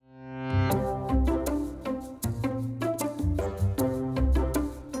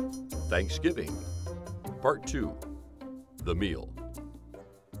Thanksgiving, Part 2, The Meal.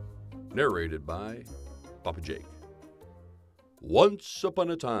 Narrated by Papa Jake. Once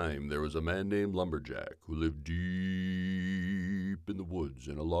upon a time, there was a man named Lumberjack who lived deep in the woods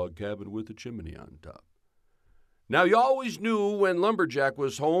in a log cabin with a chimney on top. Now, you always knew when Lumberjack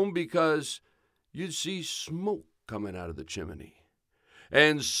was home because you'd see smoke coming out of the chimney.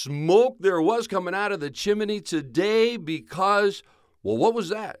 And smoke there was coming out of the chimney today because, well, what was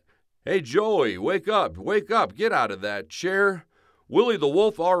that? Hey, Joey, wake up, get out of that chair. Willy the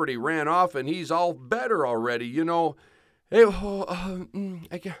wolf already ran off and he's all better already, you know. Hey, oh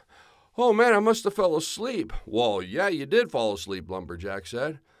man, I must have fell asleep. Well, yeah, you did fall asleep, Lumberjack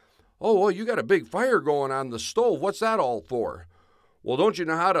said. Oh, well, you got a big fire going on the stove. What's that all for? Well, don't you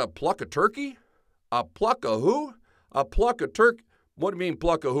know how to pluck a turkey? A pluck a who? A pluck a turkey. What do you mean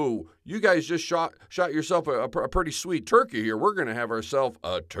pluck a who? You guys just shot yourself a pretty sweet turkey here. We're going to have ourselves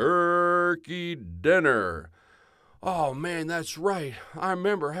a turkey dinner. Oh, man, that's right. I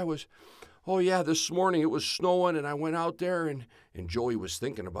remember this morning it was snowing and I went out there and Joey was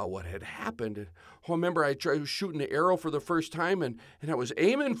thinking about what had happened. And, I remember I tried shooting the arrow for the first time and I was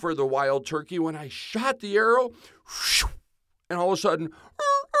aiming for the wild turkey when I shot the arrow and all of a sudden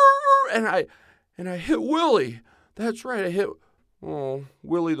and I hit Willy. That's right, I hit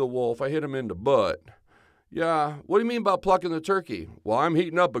Willy the wolf. I hit him in the butt. Yeah, what do you mean about plucking the turkey? Well, I'm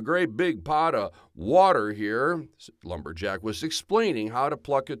heating up a great big pot of water here. Lumberjack was explaining how to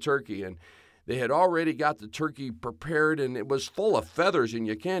pluck a turkey, and they had already got the turkey prepared, and it was full of feathers, and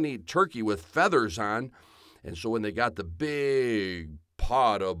you can't eat turkey with feathers on. And so when they got the big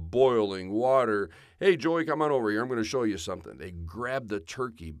pot of boiling water, hey, Joey, come on over here. I'm going to show you something. They grabbed the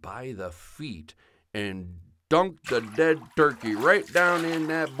turkey by the feet and dunked the dead turkey right down in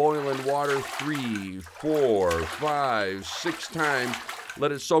that boiling water 3, 4, 5, 6 times.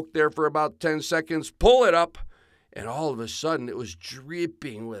 Let it soak there for about 10 seconds. Pull it up. And all of a sudden, it was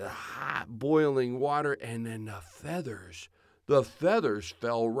dripping with hot boiling water. And then the feathers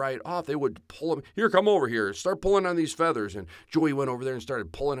fell right off. They would pull them. Here, come over here. Start pulling on these feathers. And Joey went over there and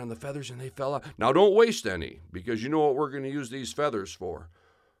started pulling on the feathers, and they fell out. Now, don't waste any, because you know what we're going to use these feathers for.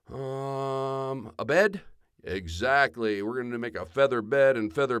 A bed? Exactly. We're going to make a feather bed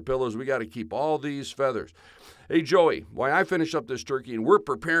and feather pillows. We got to keep all these feathers. Hey, Joey, while I finish up this turkey and we're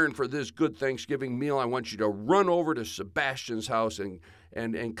preparing for this good Thanksgiving meal, I want you to run over to Sebastian's house and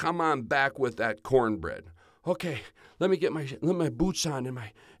come on back with that cornbread. Okay, let me get my boots on and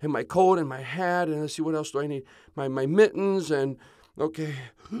my coat and my hat, and let's see, what else do I need? My mittens and, okay.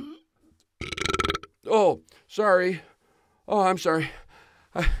 Oh, sorry. Oh, I'm sorry.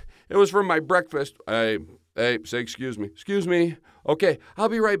 It was from my breakfast. Hey, say excuse me. Excuse me. Okay, I'll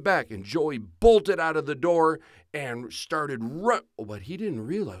be right back. And Joey bolted out of the door and started run. But he didn't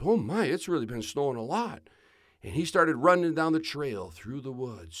realize, oh my, it's really been snowing a lot. And he started running down the trail through the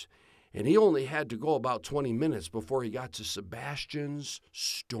woods. And he only had to go about 20 minutes before he got to Sebastian's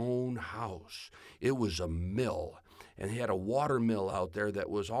stone house. It was a mill. And he had a water mill out there that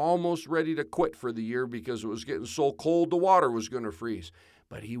was almost ready to quit for the year because it was getting so cold the water was going to freeze.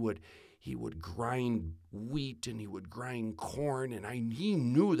 But he would grind wheat and he would grind corn, and he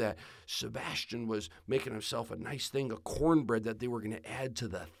knew that Sebastian was making himself a nice thing of cornbread that they were going to add to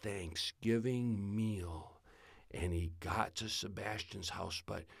the Thanksgiving meal. And he got to Sebastian's house,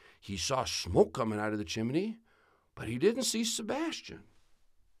 but he saw smoke coming out of the chimney, but he didn't see Sebastian.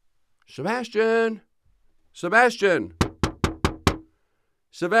 Sebastian!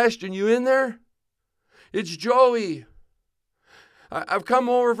 Sebastian, you in there? It's Joey. I've come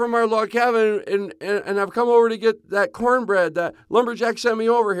over from our log cabin, and I've come over to get that cornbread that Lumberjack sent me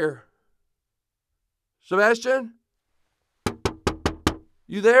over here. Sebastian?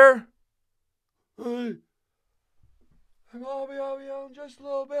 You there? I'll be on just a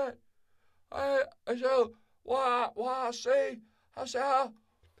little bit. I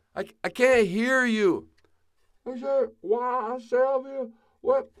can't hear you.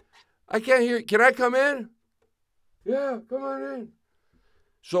 What? I can't hear you. Can I come in? Yeah, come on in.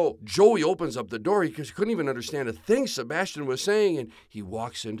 So Joey opens up the door because he couldn't even understand a thing Sebastian was saying, and he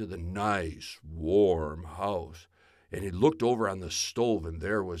walks into the nice, warm house. And he looked over on the stove, and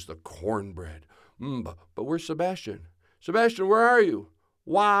there was the cornbread. But where's Sebastian? Sebastian, where are you?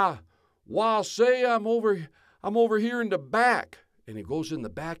 Why, say I'm over here in the back. And he goes in the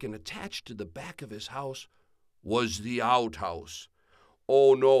back, and attached to the back of his house was the outhouse.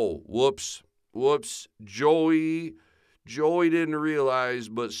 Oh no, whoops, Joey didn't realize,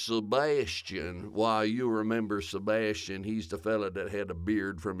 but Sebastian, you remember Sebastian, he's the fella that had a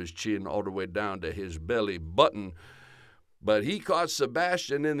beard from his chin all the way down to his belly button. but he caught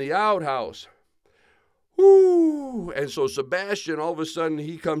Sebastian in the outhouse. Whoo! And so Sebastian, all of a sudden,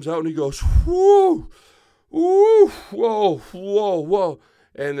 he comes out and he goes, whoo, whoo, whoa, whoa, whoa.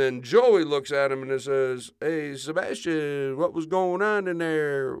 And then Joey looks at him and says, hey, Sebastian, what was going on in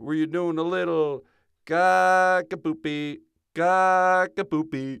there? Were you doing a little cock-a-poopy,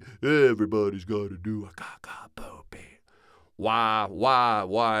 cock-a-poopy? Everybody's got to do a cock-a-poopy.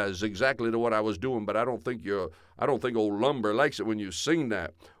 Why is exactly what I was doing, but I don't think old Lumber likes it when you sing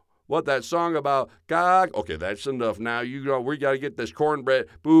that. What, that song about cock? Okay, that's enough now. We got to get this cornbread,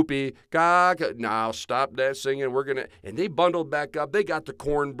 poopy, cock. Now stop that singing. And they bundled back up. They got the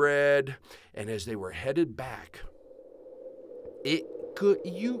cornbread. And as they were headed back,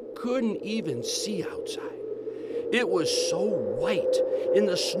 you couldn't even see outside. It was so white, and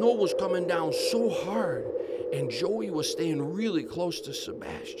the snow was coming down so hard. And Joey was staying really close to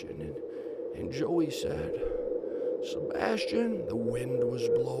Sebastian. And Joey said, Sebastian, the wind was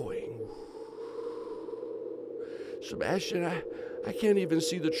blowing. Sebastian, I can't even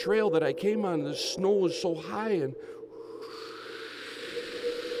see the trail that I came on. The snow was so high, and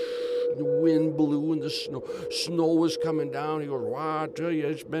the wind blew and the snow was coming down. He goes, wow, I tell you,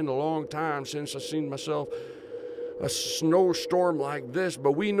 it's been a long time since I've seen myself a snowstorm like this,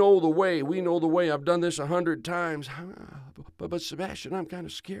 but we know the way. I've done this 100 times. But Sebastian, I'm kind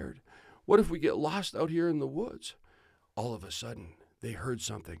of scared. What if we get lost out here in the woods? All of a sudden, they heard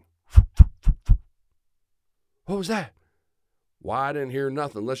something. What was that? Why, I didn't hear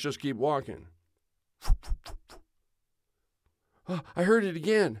nothing. Let's just keep walking. I heard it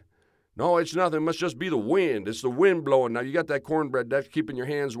again. No, it's nothing. It must just be the wind. It's the wind blowing. Now, you got that cornbread. That's keeping your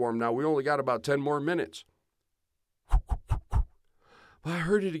hands warm. Now, we only got about 10 more minutes. I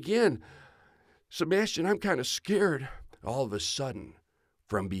heard it again. Sebastian, I'm kind of scared. All of a sudden,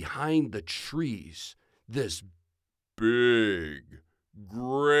 from behind the trees, this big,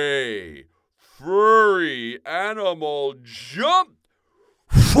 gray, furry animal jumped.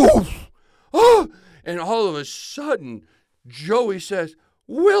 And all of a sudden, Joey says,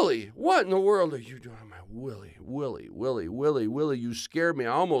 Willy, what in the world are you doing? I'm like, Willy, you scared me.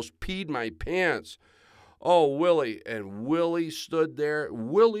 I almost peed my pants. Oh, Willy. And Willy stood there,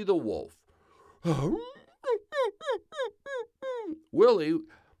 Willy the wolf. Willy,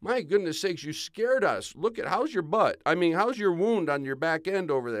 my goodness sakes, you scared us. Look at, how's your butt? I mean, how's your wound on your back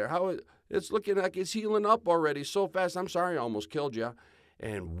end over there? It's looking like it's healing up already so fast. I'm sorry I almost killed you.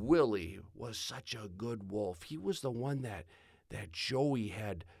 And Willy was such a good wolf. He was the one that Joey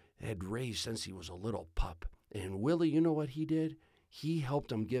had raised since he was a little pup. And Willy, you know what he did? He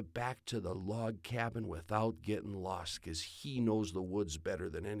helped him get back to the log cabin without getting lost, because he knows the woods better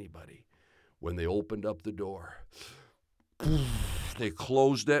than anybody. When they opened up the door, they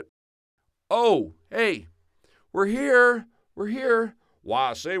closed it. Oh, hey, we're here.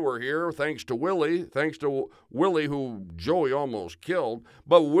 Why, I say we're here thanks to Willy who Joey almost killed.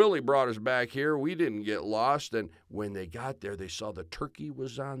 But Willy brought us back here. We didn't get lost. And when they got there, they saw the turkey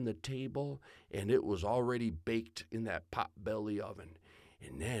was on the table, and it was already baked in that potbelly oven.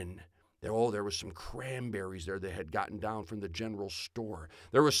 And then there was some cranberries there they had gotten down from the general store.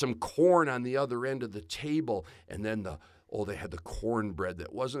 There was some corn on the other end of the table. And then they had the cornbread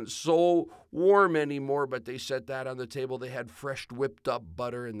that wasn't so warm anymore, but they set that on the table. They had fresh whipped up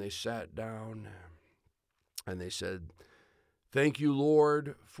butter, and they sat down and they said, thank you,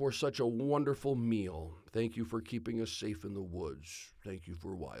 Lord, for such a wonderful meal. Thank you for keeping us safe in the woods. Thank you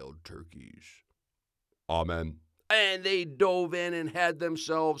for wild turkeys. Amen. And they dove in and had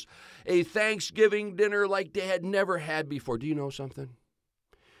themselves a Thanksgiving dinner like they had never had before. Do you know something?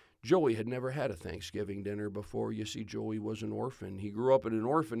 Joey had never had a Thanksgiving dinner before. You see, Joey was an orphan. He grew up in an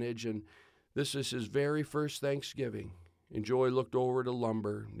orphanage, and this is his very first Thanksgiving. And Joey looked over to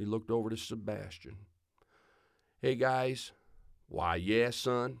Lumber, and he looked over to Sebastian. Hey, guys. Why, yeah,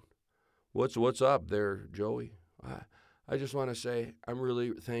 son. What's up there, Joey? I just want to say I'm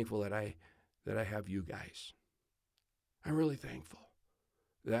really thankful that I have you guys. I'm really thankful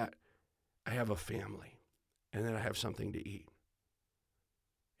that I have a family and that I have something to eat.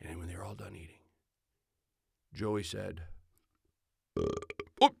 And when they're all done eating, Joey said,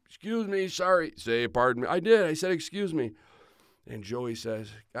 excuse me, sorry. Say, pardon me. I did. I said, excuse me. And Joey says,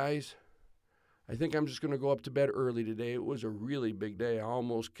 guys, I think I'm just going to go up to bed early today. It was a really big day. I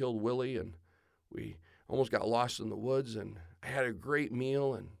almost killed Willy, and we almost got lost in the woods, and I had a great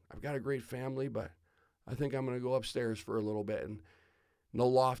meal, and I've got a great family, but I think I'm going to go upstairs for a little bit and in the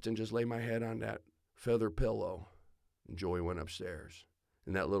loft and just lay my head on that feather pillow. And Joey went upstairs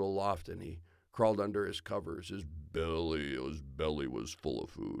in that little loft, and he crawled under his covers. His belly was full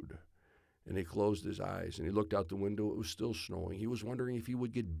of food. And he closed his eyes, and he looked out the window. It was still snowing. He was wondering if he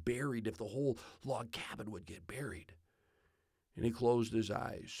would get buried, if the whole log cabin would get buried. And he closed his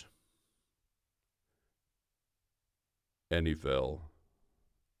eyes. And he fell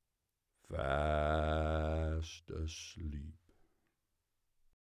fast asleep.